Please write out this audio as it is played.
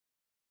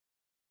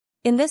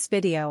In this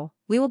video,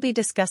 we will be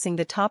discussing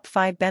the top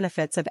 5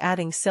 benefits of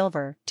adding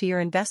silver to your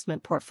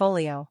investment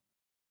portfolio.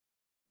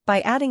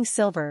 By adding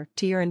silver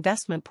to your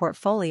investment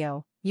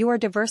portfolio, you are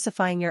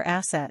diversifying your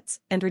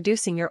assets and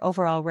reducing your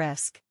overall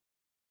risk.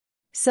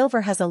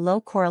 Silver has a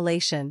low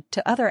correlation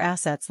to other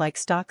assets like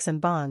stocks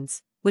and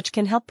bonds, which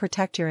can help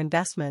protect your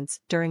investments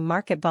during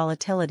market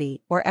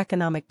volatility or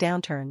economic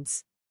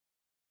downturns.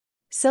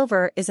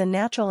 Silver is a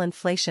natural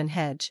inflation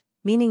hedge,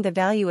 meaning the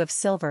value of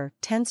silver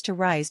tends to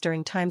rise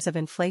during times of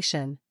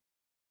inflation.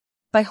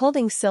 By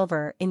holding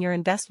silver in your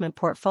investment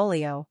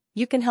portfolio,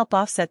 you can help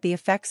offset the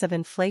effects of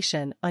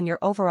inflation on your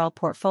overall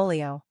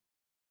portfolio.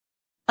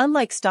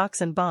 Unlike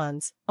stocks and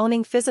bonds,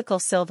 owning physical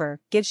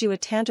silver gives you a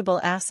tangible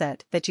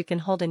asset that you can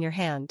hold in your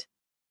hand.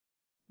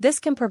 This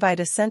can provide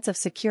a sense of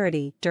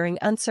security during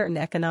uncertain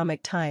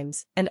economic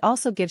times and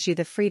also gives you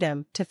the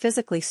freedom to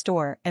physically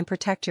store and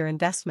protect your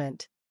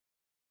investment.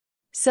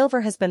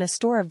 Silver has been a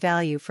store of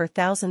value for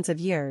thousands of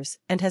years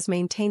and has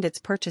maintained its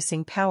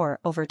purchasing power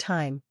over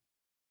time.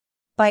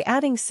 By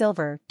adding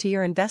silver to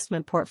your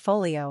investment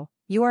portfolio,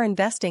 you are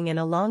investing in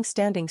a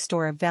long-standing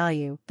store of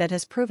value that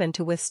has proven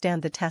to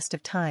withstand the test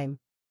of time.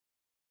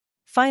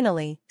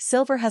 Finally,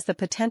 silver has the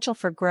potential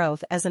for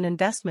growth as an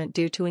investment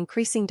due to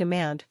increasing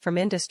demand from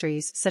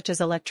industries such as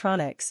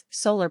electronics,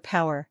 solar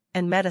power,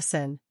 and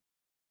medicine.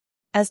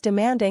 As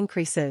demand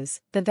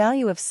increases, the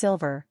value of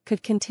silver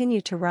could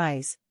continue to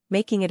rise,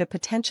 making it a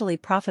potentially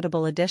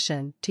profitable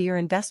addition to your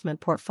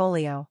investment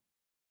portfolio.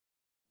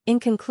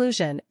 In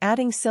conclusion,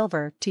 adding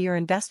silver to your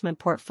investment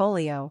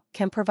portfolio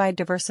can provide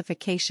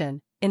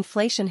diversification,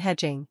 inflation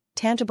hedging,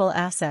 tangible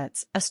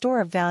assets, a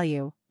store of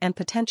value, and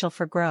potential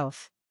for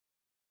growth.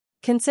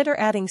 Consider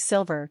adding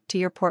silver to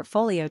your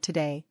portfolio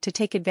today to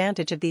take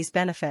advantage of these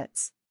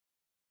benefits.